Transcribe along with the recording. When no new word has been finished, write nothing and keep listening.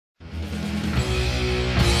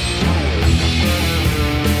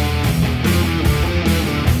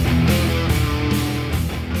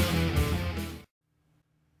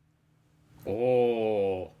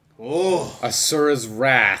Asura's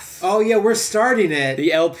Wrath. Oh yeah, we're starting it.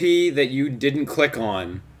 The LP that you didn't click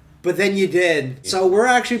on. But then you did. So we're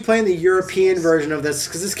actually playing the European version of this,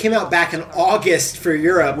 because this came out back in August for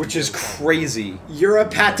Europe. Which is crazy.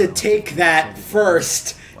 Europe had to take that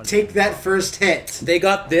first. Take that first hit. They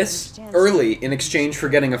got this early in exchange for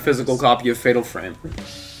getting a physical copy of Fatal Frame.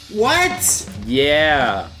 What?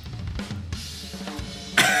 Yeah.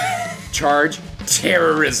 Charge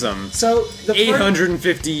terrorism. So the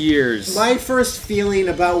 850 years. My first feeling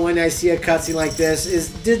about when I see a cutscene like this is,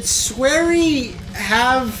 did Swery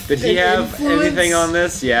have Did he have influence? anything on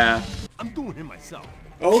this? Yeah. I'm doing it myself.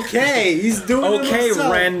 Okay, he's doing it Okay,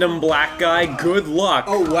 himself. random black guy, good luck.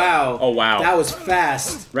 Oh wow. Oh wow. That was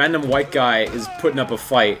fast. Random white guy is putting up a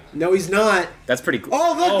fight. No, he's not. That's pretty cool.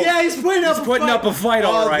 Oh look, yeah, he's putting up a fight.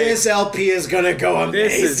 all right. This LP is gonna go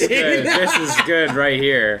amazing. This is good. This is good right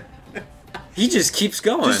here. He just keeps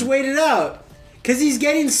going. Just wait it out. Because he's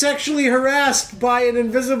getting sexually harassed by an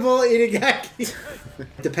invisible Itagaki.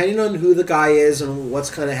 Depending on who the guy is and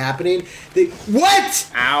what's kind of happening,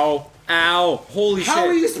 what? Ow. Ow. Holy shit. How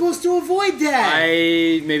are you supposed to avoid that?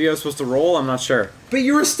 Maybe I was supposed to roll, I'm not sure. But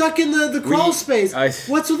you were stuck in the crawl space.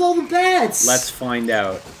 What's with all the bats? Let's find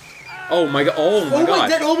out. Oh my god. Oh my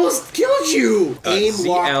god. That almost killed you. Aim,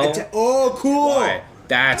 lock, attack. Oh, cool. Why?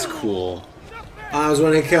 That's cool. I was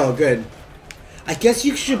wanting to kill. Good. I guess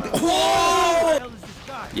you should...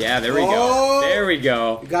 Yeah, there we go. There we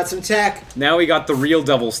go. We got some tech. Now we got the real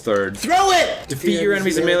Devil's Third. Throw it! Defeat your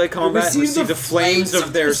enemies in melee combat. Receive the flames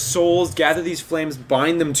of their souls. Gather these flames,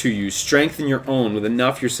 bind them to you. Strengthen your own. With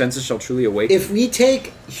enough, your senses shall truly awaken. If we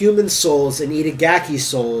take human souls and Itagaki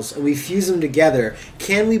souls and we fuse them together,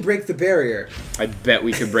 can we break the barrier? I bet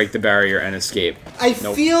we could break the barrier and escape. I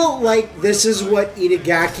feel like this is what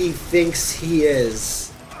Itagaki thinks he is.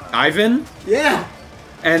 Ivan? Yeah.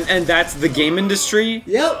 And that's the game industry?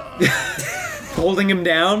 Yep. Holding him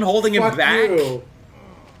down? Holding him back? You.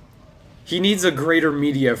 He needs a greater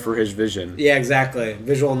media for his vision. Yeah, exactly.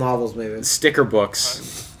 Visual novels, maybe. Sticker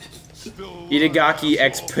books. Itagaki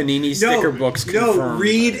x Panini sticker books confirmed. No,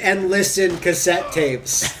 read and listen cassette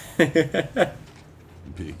tapes.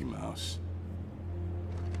 Big Mouse.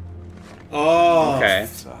 Oh. Okay.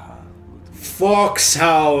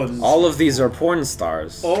 Foxhounds. All of these are porn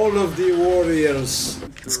stars. All of the warriors.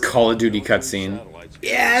 It's Call of Duty cutscene.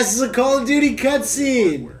 Yeah, this is a Call of Duty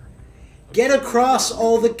cutscene. Get across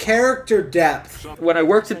all the character depth. When I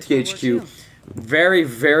worked at THQ, very,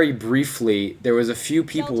 very briefly, there was a few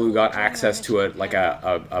people who got access to it, like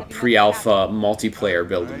a pre-alpha multiplayer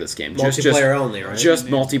build of this game. Multiplayer only, right? Just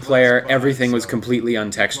multiplayer. Everything was completely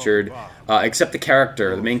untextured, except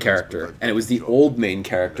the main character, and it was the old main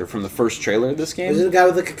character from the first trailer of this game. Was it the guy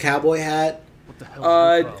with the cowboy hat?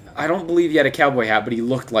 I don't believe he had a cowboy hat, but he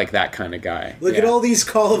looked like that kind of guy. Look at all these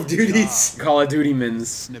Call of Duties. Call of Duty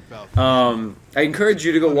mins. I encourage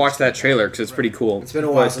you to go watch that trailer because it's pretty cool. It's been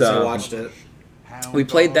a while since I watched it. We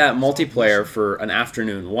played that multiplayer for an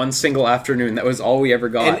afternoon, one single afternoon. That was all we ever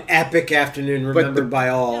got. An epic afternoon remembered by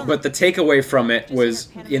all. But the takeaway from it was,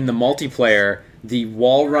 in the multiplayer, the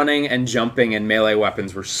wall running and jumping and melee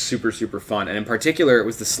weapons were super, super fun. And in particular, it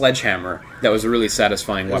was the sledgehammer that was a really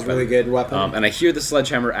satisfying weapon. It was a really good weapon. And I hear the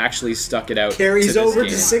sledgehammer actually stuck it out. Carries over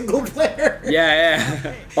to single player.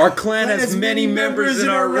 Yeah. Our clan has many members in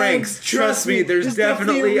our ranks. Trust me, there's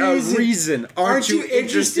definitely a reason. Aren't you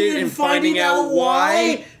interested in finding out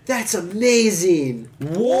why? That's amazing.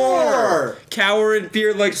 War! Cower in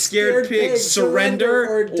fear like scared pigs. Surrender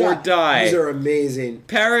or die. These are amazing.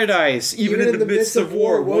 Paradise, even in the midst of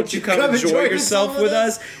war. Won't you come enjoy yourself with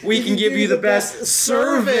us? We can give you the best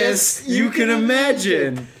service you can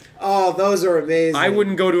imagine. Oh, those are amazing. I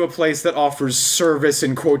wouldn't go to a place that offers service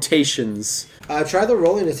in quotations. Try the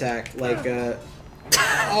rolling attack. Like,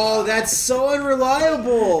 oh, that's so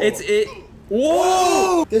unreliable.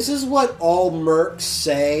 Whoa! This is what all mercs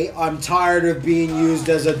say. I'm tired of being used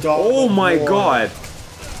as a dog. Oh my god.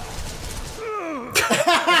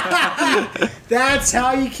 That's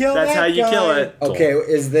how you kill That's how you kill it. Okay,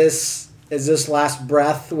 is this last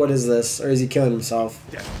breath? What is this? Or is he killing himself?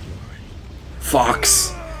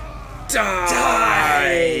 Fox.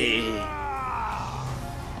 Die!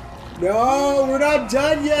 No, we're not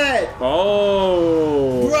done yet!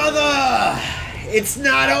 Oh! Brother! It's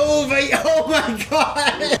not over! Oh my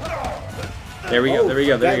god! There we go, there we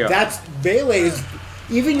go, there we go. That's melee.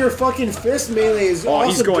 Even your fucking fist melee is awesome.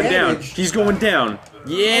 He's going damage. down. He's going down.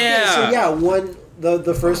 Yeah! Okay, so yeah,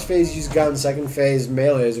 the first phase use gun, second phase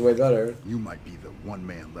melee is way better. You might be the one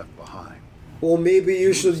man left behind. Well, maybe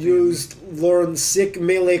you should learn sick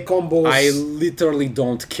melee combos. I literally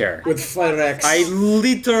don't care. With Fire X. I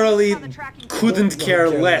literally couldn't care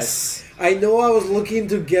less. I know I was looking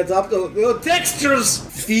to get up the textures.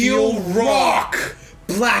 Feel rock.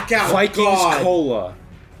 Blackout Vikings God. Cola.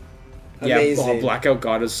 Amazing. Yeah, Blackout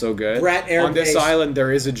God is so good. Brat Air On this Base. island,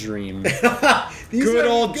 there is a dream. Good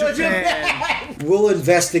old Japan. We'll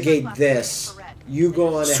investigate this. You go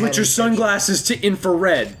on ahead. Switch your and- sunglasses to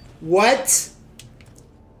infrared. What?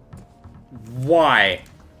 Why?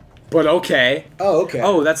 But okay. Oh, okay.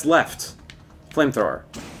 Oh, that's left. Flamethrower.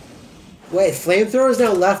 Wait, flamethrower is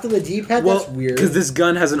now left on the D-pad? That's weird. Because this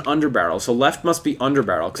gun has an underbarrel, so left must be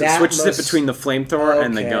underbarrel. Because it That switches must- it between the flamethrower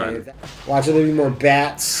and the gun. Watch, there be more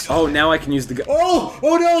bats. Oh, now I can use the gun. Oh!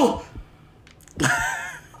 Oh no!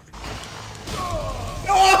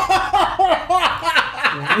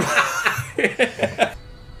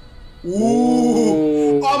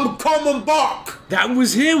 Ooh! I'm coming back! That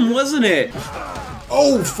was him, wasn't it?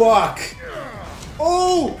 Oh, fuck!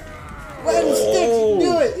 Oh! Right in sticks, you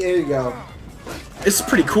do it! There you go. This is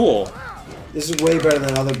pretty cool. This is way better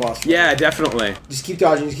than other boss fights. Yeah, definitely. Just keep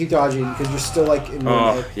dodging, because you're still like in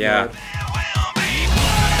Oh, yeah. mode.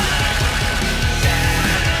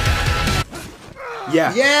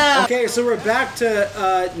 Yeah. Yeah! Okay, so we're back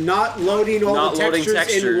to not loading all Not the loading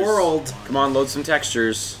textures in world. Come on, load some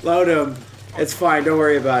textures. Load them. It's fine, don't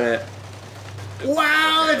worry about it.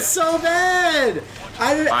 Wow, it's so bad!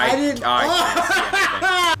 I didn't.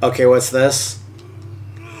 I Okay, what's this?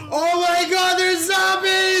 Oh my god, there's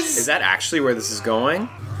zombies! Is that actually where this is going?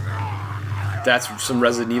 That's some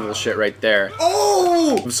Resident Evil shit right there.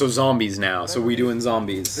 Oh! So zombies now. So we doing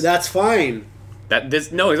zombies. That's fine.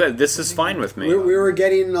 This is fine with me. We were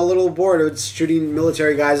getting a little bored of shooting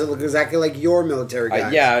military guys that look exactly like your military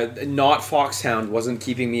guys. Yeah, not Foxhound wasn't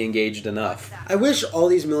keeping me engaged enough. I wish all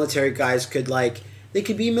these military guys could, like, they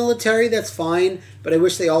could be military, that's fine, but I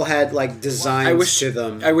wish they all had, like, designs to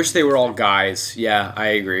them. I wish they were all guys. Yeah, I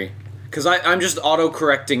agree. Because I'm just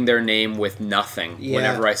auto-correcting their name with nothing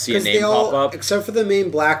whenever I see a name pop up. Except for the main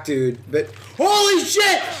black dude. But holy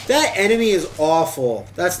shit! That enemy is awful.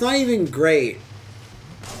 That's not even great.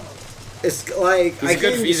 It's like...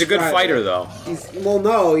 He's a good fighter, though. Well,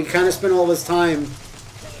 no, he kind of spent all his time...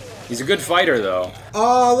 He's a good fighter, though.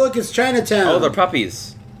 Oh, look, it's Chinatown. Oh, they're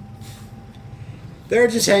puppies. They're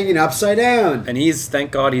just hanging upside down. And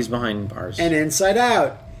thank God he's behind bars. And inside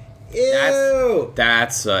out. Ew!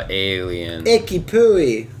 That's a alien. Icky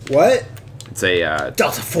pooey. What? It's a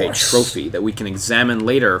Delta Force. a trophy that we can examine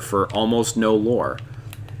later for almost no lore.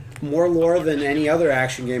 More lore than any other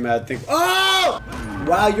action game, I'd think. Oh!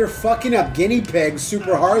 Wow, you're fucking up guinea pigs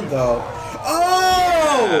super hard, though.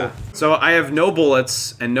 Oh! Yeah. So I have no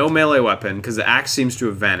bullets and no melee weapon because the axe seems to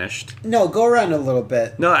have vanished. No, go around a little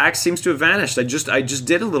bit. No, the axe seems to have vanished. I just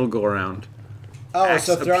did a little go around. Oh, Axe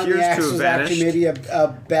so throwing appears the to axe have was actually vanished. maybe a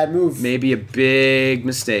bad move. Maybe a big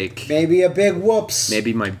mistake. Maybe a big whoops.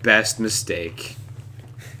 Maybe my best mistake.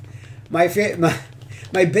 My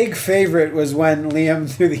big favorite was when Liam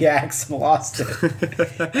threw the axe and lost it.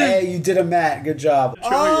 Hey, you did a Matt. Good job.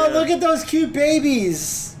 Oh, yeah. look at those cute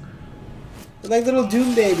babies. They're like little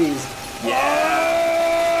Doom babies.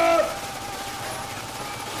 Yeah.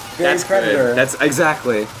 That's Predator. Good. That's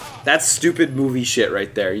exactly. That's stupid movie shit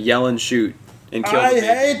right there. Yell and shoot and kill. I the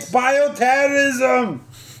hate babies. bioterrorism.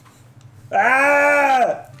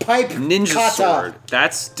 Ah! Pipe Ninja kata. sword.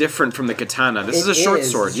 That's different from the katana. This is a short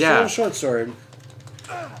sword. It's Yeah. a short sword.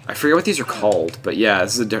 I forget what these are called, but yeah,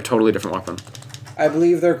 this is a totally different weapon. I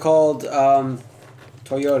believe they're called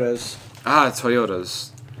Toyotas. Ah,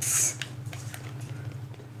 Toyotas.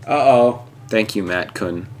 Uh-oh. Thank you, Matt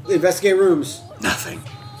Kun. Investigate rooms. Nothing.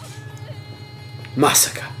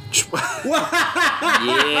 Massacre.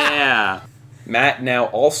 Yeah. Matt now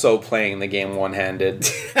also playing the game one-handed.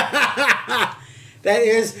 That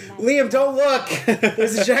is... Liam, don't look!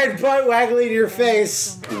 There's a giant butt waggling in your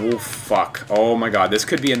face. Oh, fuck. Oh my god, this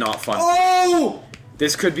could be a not fun... Oh!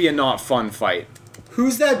 This could be a not fun fight.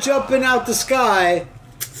 Who's that jumping out the sky?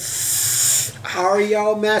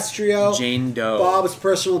 Ariel Mastrio. Jane Doe. Bob's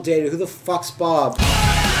personal data. Who the fuck's Bob?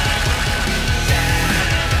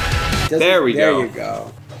 There we go. There you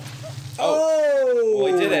go. Oh!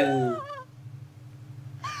 Well, he did it.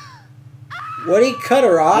 What, he cut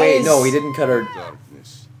her eyes? Wait, no, he didn't cut her...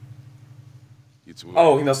 Darkness. It's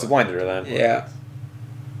Oh, he must have blinded her then. Yeah.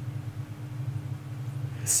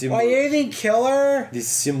 Why, you didn't kill her? This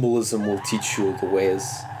symbolism will teach you the ways.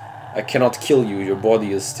 I cannot kill you, your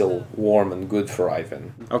body is still warm and good for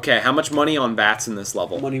Ivan. Okay, how much money on bats in this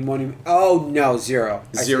level? Money. Oh, no, zero.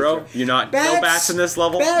 I Zero? You're not... no bats in this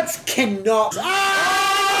level? Bats cannot...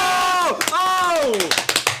 Oh! Oh!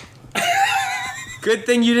 Good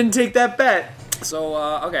thing you didn't take that bet. So,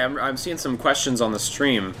 okay, I'm seeing some questions on the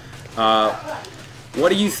stream. What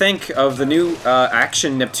do you think of the new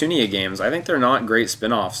Action Neptunia games? I think they're not great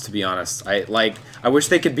spin-offs, to be honest. I wish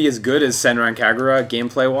they could be as good as Senran Kagura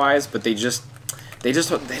gameplay-wise, but they just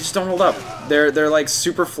don't hold up. They're like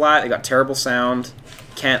super flat. They got terrible sound.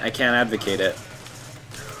 I can't advocate it.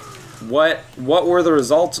 What were the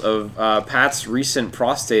results of Pat's recent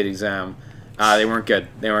prostate exam? They weren't good.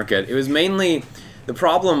 They weren't good. It was mainly the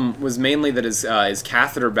problem was mainly that his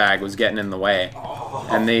catheter bag was getting in the way,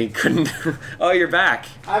 and they couldn't. Oh, you're back.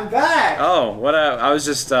 I'm back. Oh, what? I was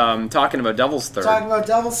just talking about Devil's Third. Talking about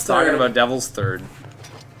Devil's Third. Talking about Devil's Third.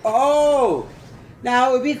 Oh. Now,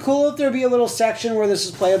 it would be cool if there'd be a little section where this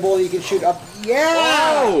is playable and you can shoot up.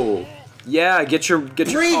 Yeah! Whoa! Yeah, get your Call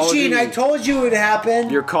of Duty. I told you it would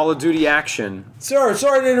happen. Your Call of Duty action. Sir,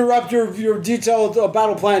 sorry to interrupt your detailed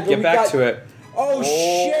battle plan. But Get back to it. Oh,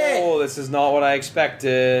 shit! Oh, this is not what I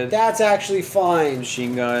expected. That's actually fine.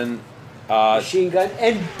 Machine gun. Machine gun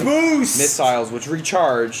and boost! Missiles, which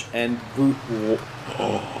recharge and boot.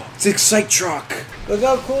 Oh, it's an Excite Truck. Look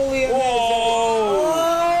how cool he is. Whoa!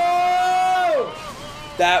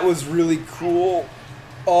 That was really cool.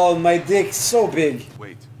 Oh, my dick's so big.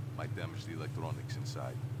 Wait, might damage the electronics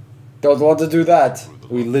inside. Don't want to do that.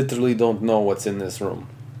 We literally don't know what's in this room.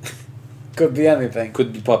 Could be anything.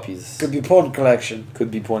 Could be puppies. Could be porn collection.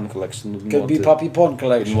 Could be porn collection. Could be puppy porn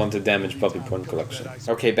collection. Didn't want to damage puppy porn collection.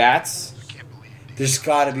 Okay, bats. There's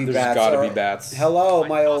gotta be bats. There's gotta be bats. Hello,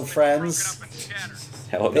 my old friends.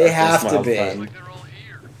 Hello, they have to be. Friend.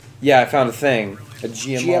 Yeah, I found a thing. A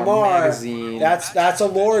GMR magazine. That's a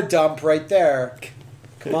lore dump right there.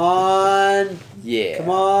 Come on. Yeah. Come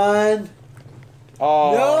on.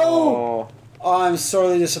 Oh. No. Oh, I'm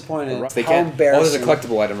sorely disappointed. They How can't. embarrassing. Oh, there's a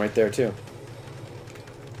collectible item right there too.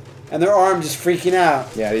 And their arm just freaking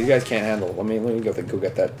out. Yeah, these guys can't handle it. Let me go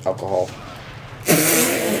get that alcohol.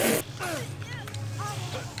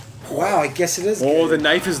 Wow, I guess it is. Oh, the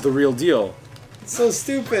knife is the real deal. It's so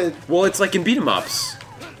stupid. Well, it's like in beat 'em ups.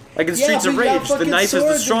 Like in Streets of Rage, the knife is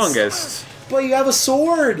the strongest. But you have a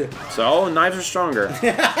sword. So, knives are stronger.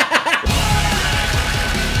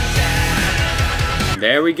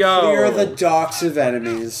 There we go. Clear the docks of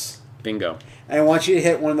enemies. Bingo. And I want you to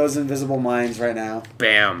hit one of those invisible mines right now.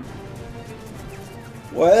 Bam.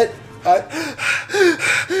 What?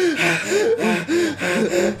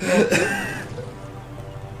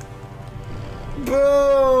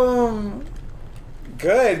 Boom!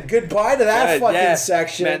 Good. Goodbye to that fucking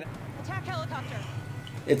section. Man. Attack helicopter.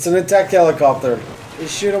 It's an attack helicopter. You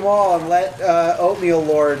shoot them all and let Oatmeal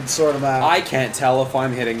Lord sort them out. I can't tell if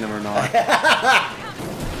I'm hitting them or not.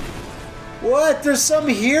 What? There's some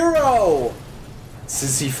hero!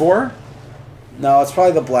 Is it C4? No, it's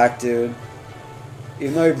probably the black dude.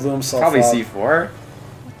 Even though he blew himself Probably up. C4.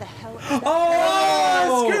 What the hell is that?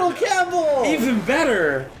 Oh! It's Colonel Campbell! Even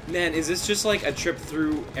better! Man, is this just like a trip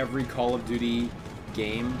through every Call of Duty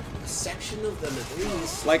game? A section of them at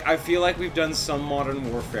least. Like, I feel like we've done some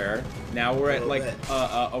Modern Warfare. Now we're at like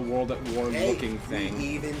a World at War looking thing. We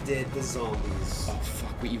even did the zombies. Oh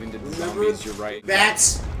fuck, we even did the Remember? zombies, you're right.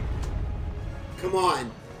 Bats! Come on.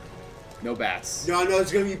 No bats. No,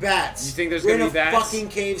 it's gonna be bats. You think there's We're gonna be bats? in a fucking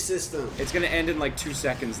cave system. It's gonna end in like 2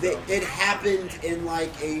 seconds though. It happened in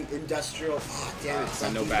like a industrial. Oh, damn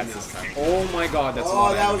it! No bats this time. Oh my god, that's a Oh,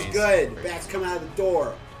 lot of that was enemies. good. Bats come out of the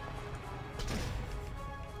door.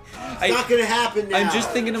 It's not gonna happen now. I'm just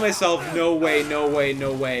thinking to myself, no way, no way,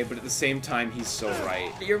 no way, but at the same time, he's so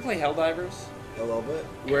right. You ever play Helldivers? A little bit.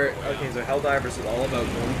 Where, okay, so Helldivers is all about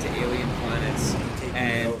going to alien planets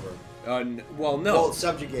and... well, no. Well,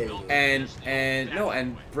 subjugating. And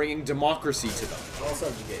bringing democracy to them. All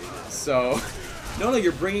subjugating them. So, no,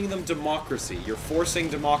 you're bringing them democracy. You're forcing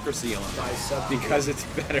democracy on them because it's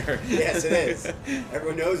better. Yes, it is.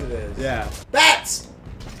 Everyone knows it is. Yeah. Bats.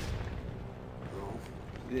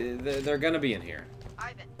 They're gonna be in here.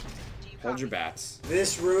 Ivan, do you Hold copy? your bats.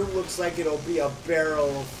 This room looks like it'll be a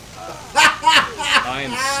barrel. I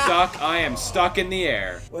am stuck in the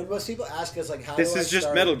air. When most people ask us like, how This do I is just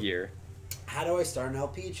start, Metal Gear. How do I start an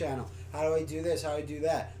LP channel? How do I do this? How do I do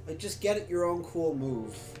that? Like, just get it your own cool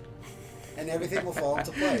move, and everything will fall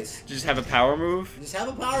into place. Just have a power move. Just have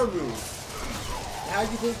a power move. How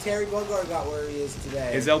do you think Terry Bogard got where he is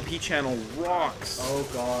today? His LP channel rocks. Oh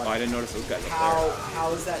god. Oh, I didn't notice those guys up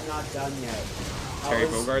How is that not done yet? Terry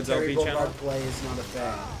Bogard's Terry LP Bogard channel? play is not a thing.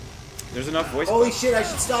 there. There's enough voice. Holy clips. shit! I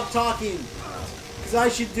should stop talking. Cause I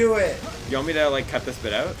should do it. You want me to like cut this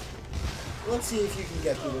bit out? Let's see if you can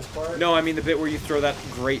get through this part. No, I mean the bit where you throw that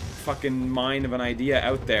great fucking mind of an idea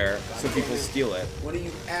out there so people steal it. One of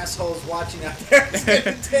you assholes watching out there is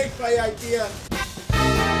gonna take my idea.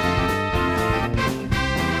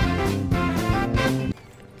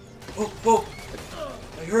 Oh,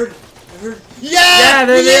 heard. Yeah,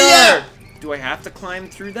 there they are! Do I have to climb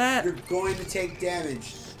through that? You're going to take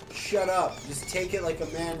damage. Shut up. Just take it like a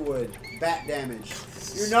man would. Bat damage.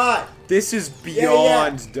 You're not. This is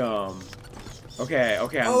beyond dumb. Okay, I'm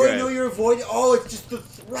good. Oh, I know you're avoiding. Oh, it's just the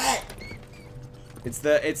threat. It's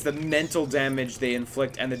the mental damage they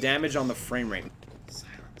inflict and the damage on the frame rate.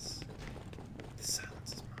 Silence. The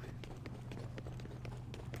silence is mine.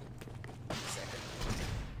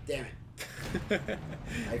 Damn it.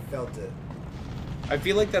 I felt it. I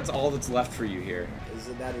feel like that's all that's left for you here. Is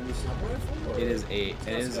it that a new sniper rifle? It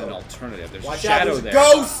is an alternative. There's Watch a shadow out, there.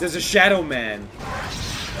 there's a ghost! There's a shadow man.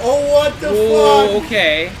 Oh, what the Whoa, fuck?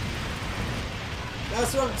 okay.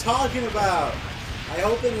 That's what I'm talking about. I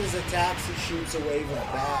hope in his attacks he shoots a wave of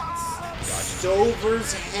bats.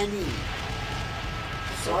 Stover's Henny.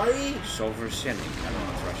 Sorry? Stover's Henny. I don't know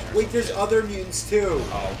what's Russian. Wait, there's other mutants too.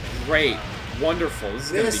 Oh, great. Wonderful. This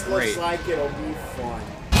is This gonna be great. looks like it'll be fun.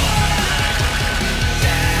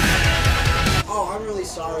 Oh, I'm really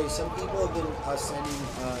sorry. Some people have been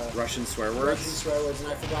sending Russian swear words? Russian swear words,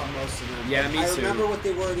 and I forgot most of them. Yeah, me I too. remember what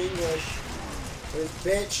they were in English. It was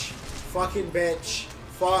bitch, fucking bitch,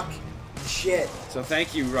 fuck, shit. So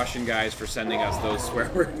thank you, Russian guys, for sending us those swear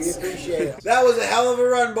We words. appreciate it. That was a hell of a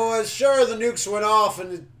run, boys. Sure, the nukes went off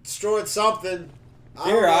and destroyed something. I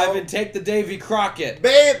Here, don't know. Ivan, take the Davy Crockett.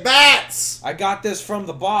 Bats! I got this from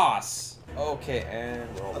the boss. Okay,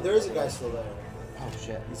 and roll. Oh, there is a guy still there. Oh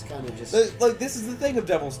shit. He's kind of just... Like, this is the thing of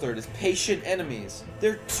Devil's Third, is patient enemies.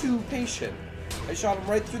 They're too patient. I shot him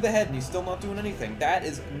right through the head and he's still not doing anything. That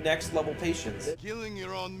is next level patience. Killing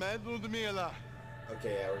your own man, Ludmila.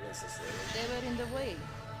 Okay, yeah, we're gonna say later. They were in the way.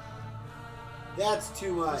 That's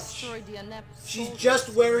too much. Destroyed the inept She's soldiers just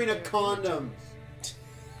wearing a with their condom.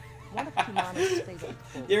 One of Humana's favorite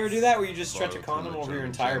You ever do that where you just stretch a condom over your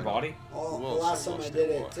entire body? Oh, Who the else last has time I lost did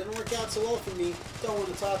their it boy? didn't work out so well for me. Don't want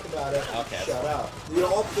to talk about it. Okay, Shut up. The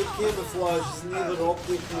optic camouflage is neither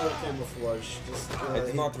optic nor camouflage. Just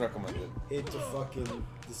It's not recommended. hate to fucking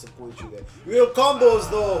disappoint you there. Real combos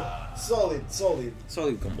though, solid. Solid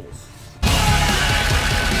combos.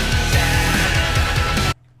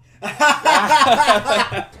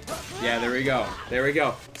 Yeah, there we go. There we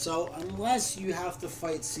go. So unless you have to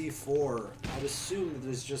fight C4, I'd assume that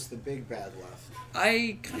there's just the big bad left.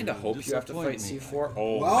 I kind of hope you have to fight C4.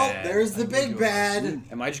 Oh, Well, man. there's the big bad.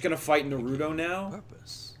 Am I just gonna fight Naruto now?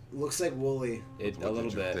 Purpose. Looks like Wooly A What little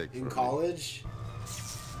did you bit. take in from college.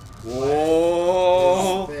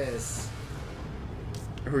 Whoa! What is this?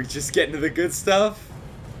 Are we just getting to the good stuff?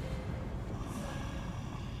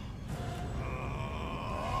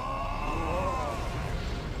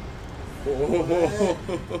 Whoa!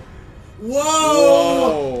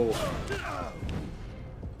 Whoa! Whoa!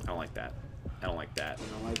 I don't like that. I don't like that. I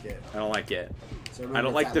don't like it. I don't like it. So remember, I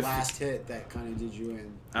don't like that the last hit that kind of did you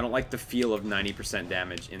in. I don't like the feel of 90%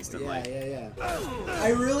 damage instantly. Yeah. I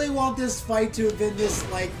really want this fight to have been this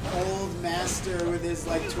like old master with his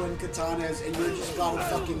like twin katanas, and you just got a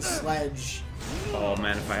fucking sledge. Oh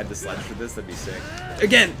man, if I had the sledge for this, that'd be sick.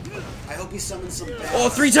 Again! I hope he summons some bats. Oh,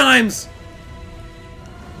 3 times!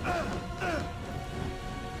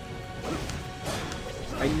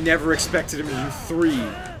 I never expected him to do 3.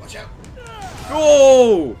 Watch out.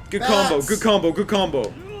 Oh! Good Bats! combo, good combo, good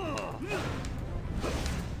combo.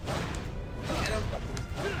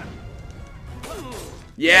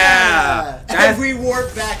 Yeah! And we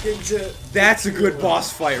warp back into. That's a good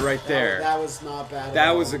boss fight right there. That was not bad. at That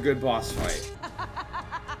all. was a good boss fight.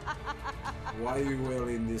 Why are you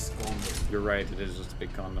wearing this condom? You're right, it is just a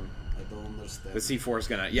big condom. I don't understand. The C4 is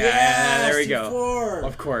gonna... Yeah, there we go. C4.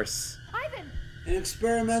 Of course. Ivan! An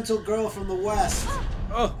experimental girl from the West.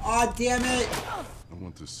 Oh! Aw, damn it! I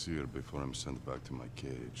want to see her before I'm sent back to my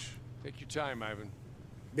cage. Take your time, Ivan.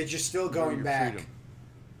 But you're still Enjoy going your back. freedom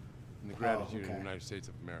and the gratitude of okay. the United States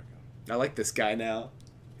of America. I like this guy now.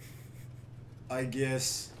 I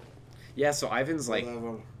guess. Yeah, so Ivan's like...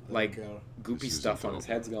 Whatever. Like, Okay. goopy This stuff isn't on his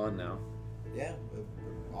over. head's gone now. Yeah,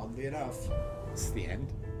 oddly enough. This is the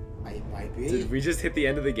end. It might be. Did we just hit the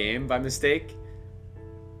end of the game by mistake?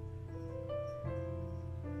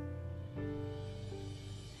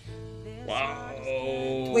 Wow.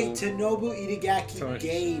 Wait, Tonobu Itagaki Sorry.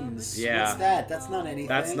 Games. Yeah. What's that? That's not anything.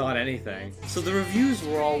 That's not anything. So the reviews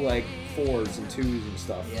were all like 4s and 2s and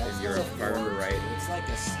stuff Yeah, it's in not Europe, a if I remember 4, right. It's like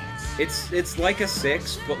a 6. It's like a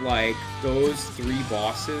 6, but like those 3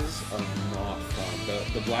 bosses are not fun.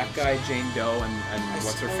 The black guy, Jane Doe, and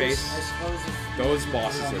what's her face? I suppose Those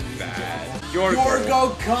bosses are bad.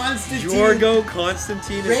 Yorgo Constantine. Yorgo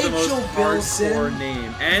Constantine is the most Rachel hardcore Bilson.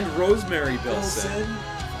 name. And Rosemary Bilson. Wilson.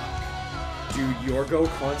 Dude, Yorgo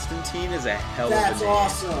Constantine is a hell of a name. That's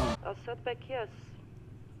awesome. I'll set back yes.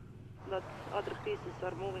 that other pieces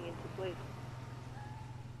are moving into place.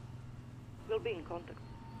 We'll be in contact.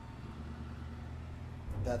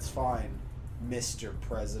 That's fine, Mr.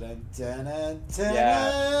 President. Yeah,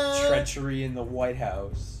 treachery in the White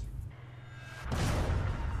House.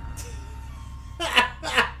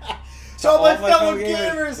 To all my my fellow fellow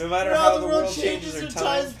gamers, gamers, no matter how how the world changes or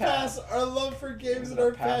times pass, our love for games and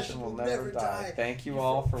our passion will never die. Thank you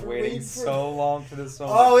all for waiting so long for this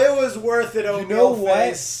moment. Oh, it was worth it, you know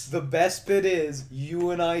what? The best bit is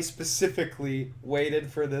you and I specifically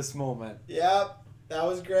waited for this moment. Yep, that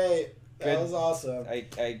was great. That was awesome.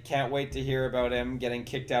 I can't wait to hear about him getting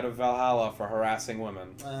kicked out of Valhalla for harassing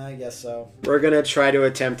women. I guess so. We're going to try to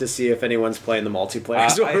attempt to see if anyone's playing the multiplayer.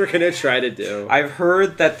 That's what we're going to try to do. I've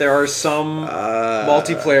heard that there are some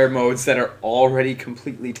multiplayer modes that are already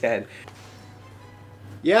completely dead.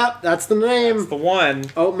 Yep, that's the name. That's the one.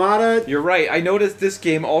 Mata. You're right. I noticed this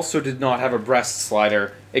game also did not have a breast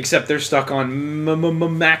slider, except they're stuck on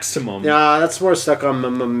maximum. Yeah, that's more stuck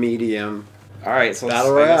on medium. All right, so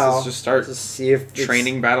Battle Royale. Let's just start to see if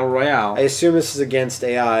training Battle Royale. I assume this is against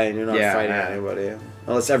AI and you're not fighting anybody.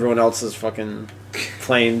 Unless everyone else is fucking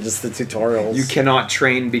playing just the tutorials. You cannot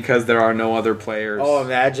train because there are no other players. Oh,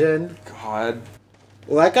 imagine. God.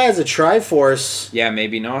 Well, that guy has a Triforce. Yeah,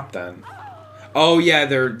 maybe not then. Oh yeah,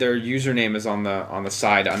 their username is on the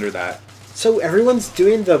side under that. So everyone's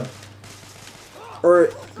doing the...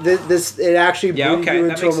 Or this it actually brings you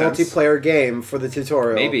into a multiplayer game for the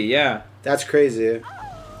tutorial. Maybe, yeah. That's crazy.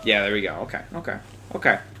 Yeah, there we go.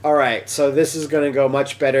 Okay. Alright, so this is gonna go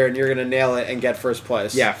much better and you're gonna nail it and get first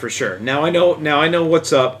place. Yeah, for sure. Now I know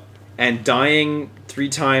what's up, and dying 3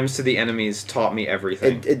 times to the enemies taught me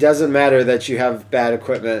everything. It doesn't matter that you have bad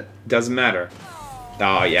equipment. Doesn't matter.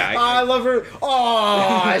 Oh yeah. I love her.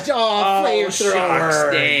 Oh,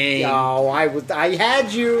 flamethrower. Dang. No, I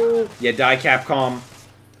had you. Yeah, die Capcom.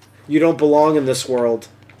 You don't belong in this world.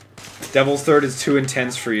 Devil's Third is too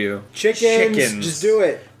intense for you. Chickens. Just do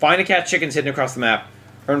it. Find and catch chickens hidden across the map.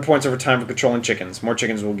 Earn points over time for controlling chickens. More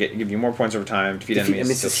chickens will give you more points over time. Defeat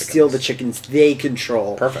enemies. To steal the chickens they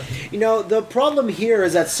control. Perfect. You know, the problem here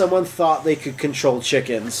is that someone thought they could control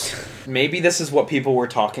chickens. Maybe this is what people were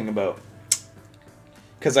talking about.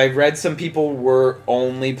 Because I read some people were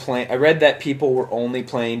only playing... I read that people were only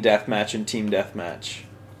playing Deathmatch and Team Deathmatch.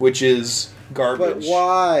 Which is garbage. But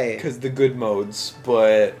why? Because the good modes,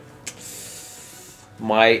 but...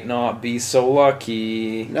 might not be so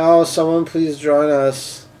lucky. No, someone please join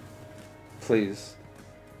us. Please.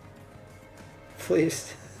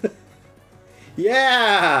 Please.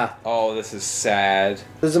 Yeah! Oh, this is sad.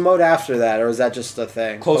 There's a mode after that, or is that just a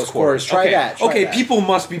thing? Close quarters. Try that. Try that. People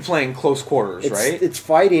must be playing close quarters, right? It's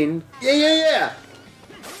fighting. Yeah.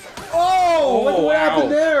 Oh, what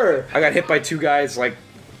happened there? I got hit by 2 guys, like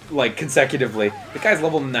consecutively. The guy's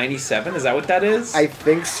level 97, is that what that is? I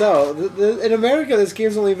think so. In America, this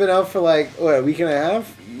game's only been out for what, a week and a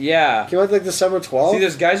half? Yeah. Came out December 12th? See,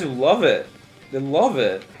 there's guys who love it. They love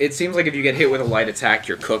it. It seems like if you get hit with a light attack,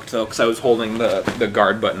 you're cooked, though, because I was holding the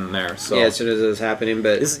guard button there. So yeah, as soon as it was happening,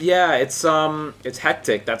 but... it's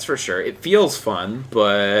hectic, that's for sure. It feels fun,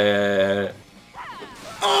 but...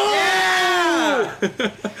 Oh!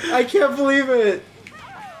 Yeah! I can't believe it!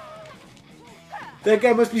 That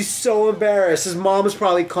guy must be so embarrassed. His mom is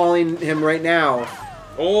probably calling him right now.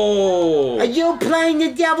 Oh! Are you playing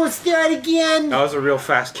the Devil's Third again? That was a real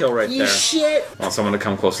fast kill right there. You shit! I want someone to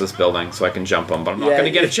come close to this building so I can jump them, but I'm not going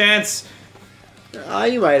to get a chance!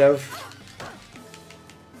 You might have.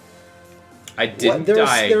 I didn't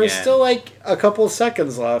die again. There was still a couple of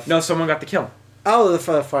seconds left. No, someone got the kill. Oh, the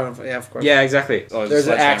final... Yeah, of course. Yeah, exactly. Oh, there's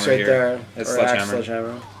an axe right there. It's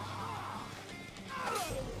sledgehammer.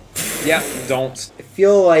 Yeah, don't. I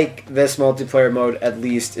feel like this multiplayer mode, at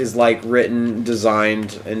least, is written,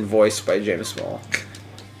 designed, and voiced by James Small.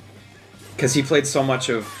 Because he played so much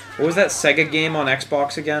of... What was that Sega game on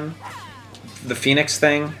Xbox again? The Phoenix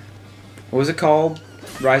thing? What was it called?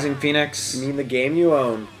 Rising Phoenix? You mean the game you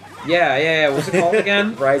own? Yeah. What was it called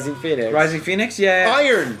again? Rising Phoenix. Rising Phoenix? Yeah.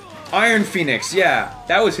 Iron Phoenix, yeah.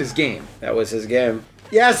 That was his game.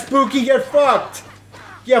 Yeah, Spooky, get fucked!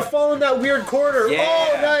 Yeah, fall in that weird corner. Yeah.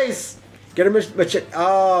 Oh, nice! Get him a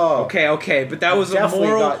Oh. Okay, but that was a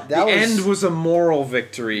moral... end was a moral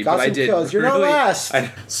victory, but I did... kills. You're not last!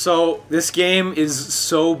 So, this game is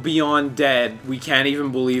so beyond dead, we can't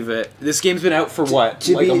even believe it. This game's been out for what?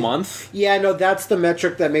 A month? Yeah, no, that's the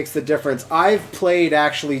metric that makes the difference. I've played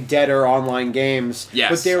actually deader online games,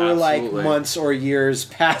 but they were months or years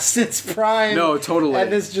past its prime. No, totally.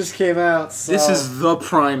 And this just came out, so... This is the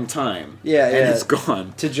prime time. Yeah. And it's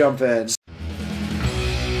gone. To jump in.